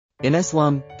In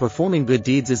Islam, performing good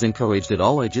deeds is encouraged at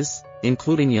all ages,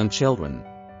 including young children.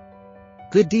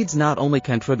 Good deeds not only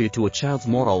contribute to a child's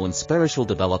moral and spiritual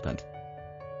development,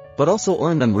 but also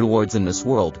earn them rewards in this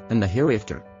world and the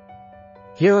hereafter.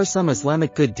 Here are some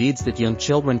Islamic good deeds that young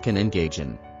children can engage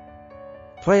in.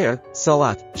 Prayer,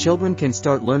 Salat. Children can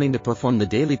start learning to perform the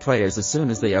daily prayers as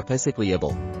soon as they are physically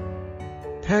able.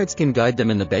 Parents can guide them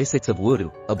in the basics of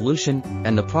Wudu, ablution,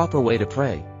 and the proper way to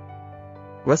pray.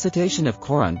 Recitation of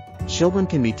Quran. Children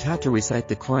can be taught to recite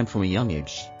the Quran from a young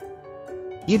age,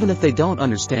 even if they don't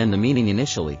understand the meaning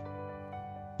initially.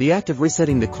 The act of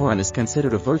reciting the Quran is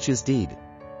considered a virtuous deed.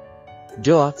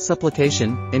 Dua,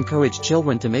 supplication. Encourage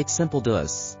children to make simple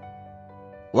duas,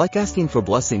 like asking for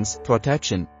blessings,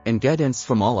 protection, and guidance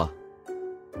from Allah.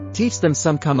 Teach them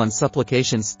some common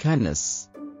supplications, kindness.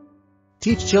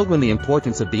 Teach children the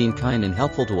importance of being kind and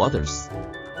helpful to others.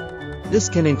 This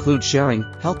can include sharing,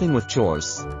 helping with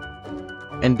chores,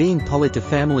 and being polite to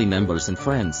family members and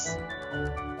friends.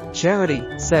 Charity,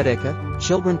 sadaqah.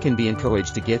 Children can be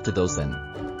encouraged to give to those in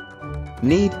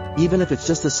need, even if it's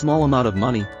just a small amount of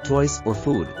money, toys, or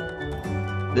food.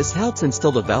 This helps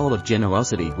instill the value of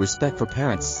generosity, respect for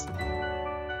parents.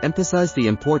 Emphasize the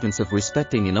importance of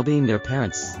respecting and obeying their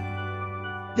parents.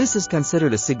 This is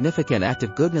considered a significant act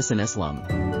of goodness in Islam.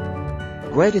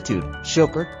 Gratitude,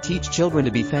 shukr. Teach children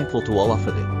to be thankful to Allah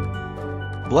for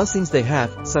the blessings they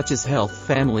have, such as health,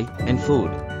 family, and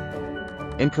food.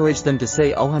 Encourage them to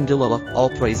say Alhamdulillah, all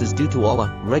praise is due to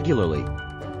Allah, regularly.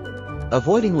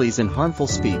 Avoiding lies and harmful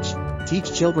speech.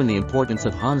 Teach children the importance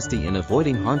of honesty and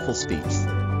avoiding harmful speech.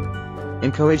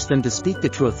 Encourage them to speak the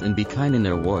truth and be kind in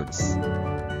their words.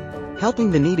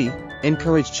 Helping the needy.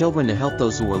 Encourage children to help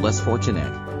those who are less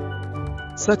fortunate,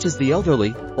 such as the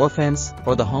elderly, orphans,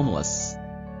 or the homeless.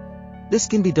 This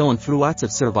can be done through acts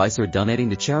of service or donating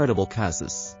to charitable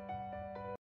causes.